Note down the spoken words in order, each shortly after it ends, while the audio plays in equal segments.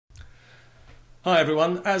Hi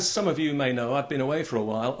everyone, as some of you may know, I've been away for a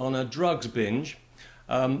while on a drugs binge.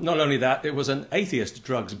 Not only that, it was an atheist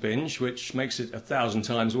drugs binge, which makes it 1,000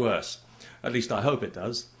 times worse. At least I hope it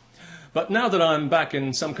does. But now that I'm back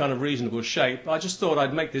in some kind of reasonable shape, I just thought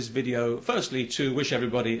I'd make this video firstly to wish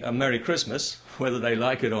everybody a Merry Christmas, whether they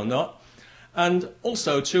like it or not, and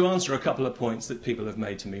also to answer a couple of points that people have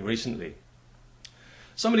made to me recently.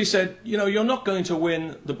 Somebody said, you know, you're not going to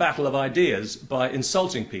win the battle of ideas by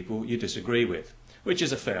insulting people you disagree with, which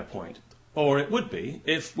is a fair point. Or it would be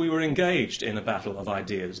if we were engaged in a battle of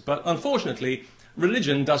ideas. But unfortunately,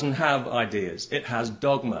 religion doesn't have ideas. It has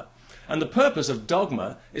dogma. And the purpose of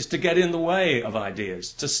dogma is to get in the way of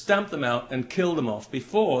ideas, to stamp them out and kill them off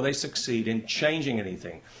before they succeed in changing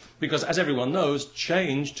anything. Because as everyone knows,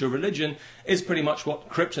 change to religion is pretty much what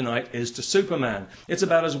kryptonite is to Superman. It's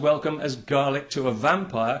about as welcome as garlic to a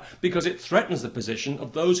vampire because it threatens the position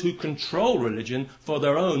of those who control religion for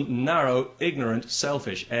their own narrow, ignorant,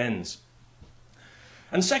 selfish ends.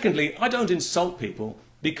 And secondly, I don't insult people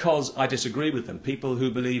because I disagree with them. People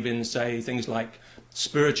who believe in, say, things like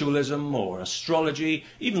spiritualism or astrology,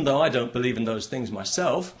 even though I don't believe in those things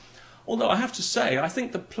myself. Although I have to say, I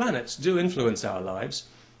think the planets do influence our lives,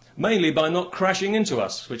 mainly by not crashing into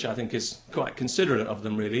us, which I think is quite considerate of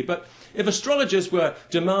them really. But if astrologers were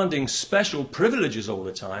demanding special privileges all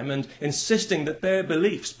the time and insisting that their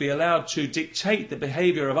beliefs be allowed to dictate the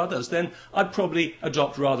behaviour of others, then I'd probably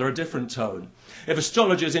adopt rather a different tone. If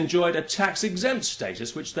astrologers enjoyed a tax-exempt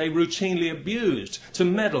status which they routinely abused to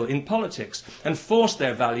meddle in politics and force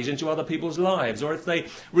their values into other people's lives, or if they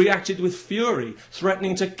reacted with fury,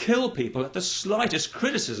 threatening to kill people at the slightest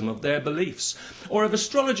criticism of their beliefs, or if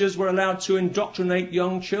astrologers were allowed to indoctrinate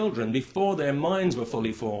young children before their minds were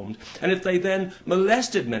fully formed, and if they then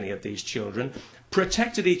molested many of these children,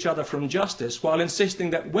 protected each other from justice while insisting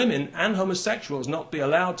that women and homosexuals not be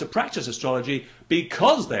allowed to practice astrology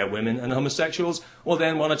because they're women and homosexuals, well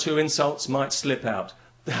then one or two insults might slip out.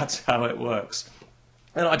 That's how it works.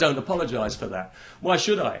 And I don't apologise for that. Why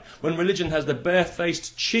should I? When religion has the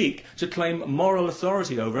barefaced cheek to claim moral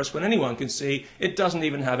authority over us when anyone can see it doesn't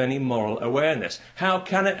even have any moral awareness. How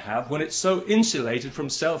can it have when it's so insulated from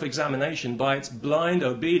self-examination by its blind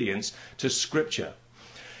obedience to Scripture?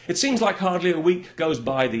 It seems like hardly a week goes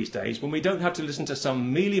by these days when we don't have to listen to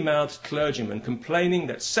some mealy-mouthed clergyman complaining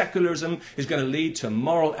that secularism is going to lead to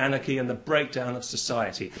moral anarchy and the breakdown of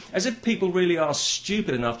society, as if people really are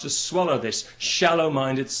stupid enough to swallow this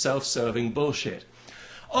shallow-minded, self-serving bullshit.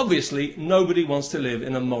 Obviously, nobody wants to live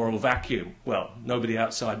in a moral vacuum. Well, nobody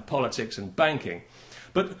outside politics and banking.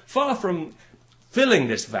 But far from filling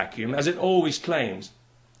this vacuum, as it always claims,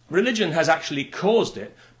 religion has actually caused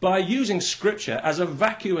it by using Scripture as a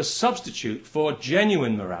vacuous substitute for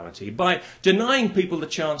genuine morality, by denying people the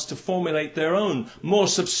chance to formulate their own more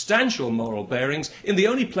substantial moral bearings in the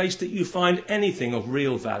only place that you find anything of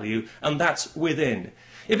real value, and that's within.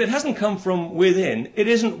 If it hasn't come from within, it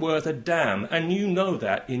isn't worth a damn, and you know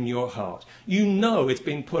that in your heart. You know it's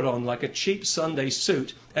been put on like a cheap Sunday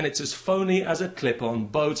suit, and it's as phony as a clip-on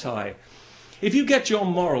bow tie. If you get your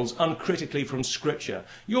morals uncritically from Scripture,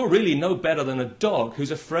 you're really no better than a dog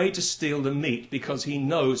who's afraid to steal the meat because he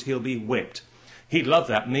knows he'll be whipped. He'd love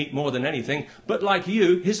that meat more than anything, but like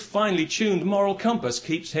you, his finely tuned moral compass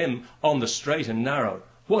keeps him on the straight and narrow.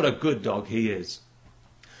 What a good dog he is.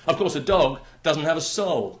 Of course, a dog doesn't have a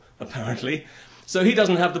soul, apparently, so he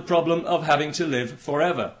doesn't have the problem of having to live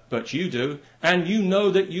forever. But you do, and you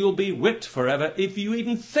know that you'll be whipped forever if you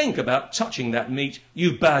even think about touching that meat,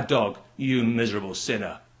 you bad dog, you miserable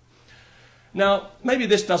sinner. Now, maybe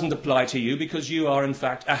this doesn't apply to you because you are in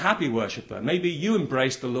fact a happy worshipper. Maybe you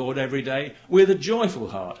embrace the Lord every day with a joyful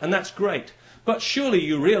heart, and that's great. But surely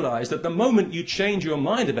you realise that the moment you change your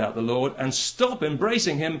mind about the Lord and stop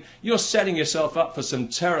embracing him, you're setting yourself up for some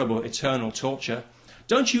terrible eternal torture.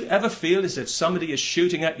 Don't you ever feel as if somebody is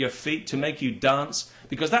shooting at your feet to make you dance?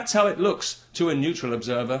 Because that's how it looks to a neutral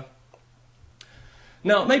observer.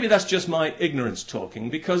 Now, maybe that's just my ignorance talking,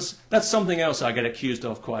 because that's something else I get accused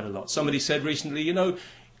of quite a lot. Somebody said recently, you know,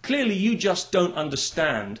 clearly you just don't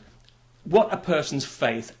understand what a person's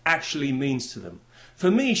faith actually means to them. For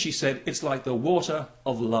me, she said, it's like the water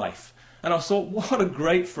of life. And I thought, what a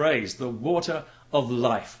great phrase, the water of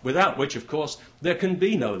life, without which, of course, there can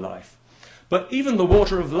be no life. But even the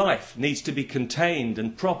water of life needs to be contained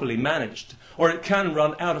and properly managed, or it can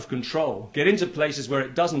run out of control, get into places where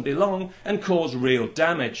it doesn't belong, and cause real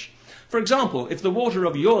damage. For example, if the water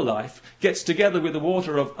of your life gets together with the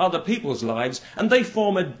water of other people's lives and they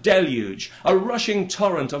form a deluge, a rushing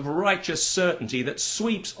torrent of righteous certainty that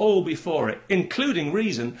sweeps all before it, including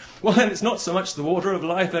reason, well then it's not so much the water of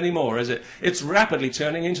life anymore, is it? It's rapidly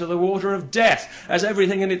turning into the water of death as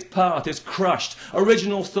everything in its path is crushed.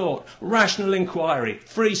 Original thought, rational inquiry,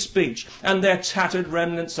 free speech, and their tattered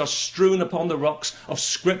remnants are strewn upon the rocks of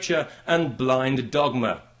scripture and blind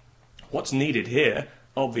dogma. What's needed here,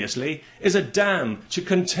 obviously, is a dam to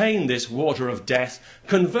contain this water of death,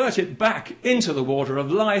 convert it back into the water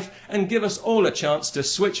of life, and give us all a chance to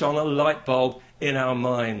switch on a light bulb in our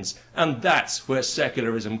minds. And that's where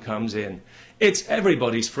secularism comes in. It's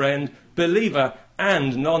everybody's friend, believer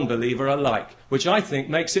and non-believer alike, which I think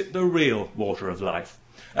makes it the real water of life.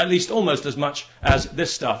 At least almost as much as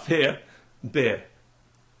this stuff here, beer.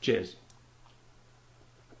 Cheers.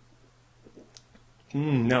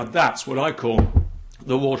 Now that's what I call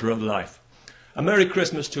the water of life. A Merry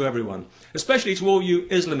Christmas to everyone, especially to all you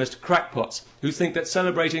Islamist crackpots who think that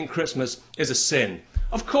celebrating Christmas is a sin.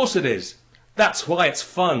 Of course it is. That's why it's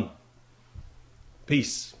fun.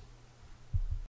 Peace.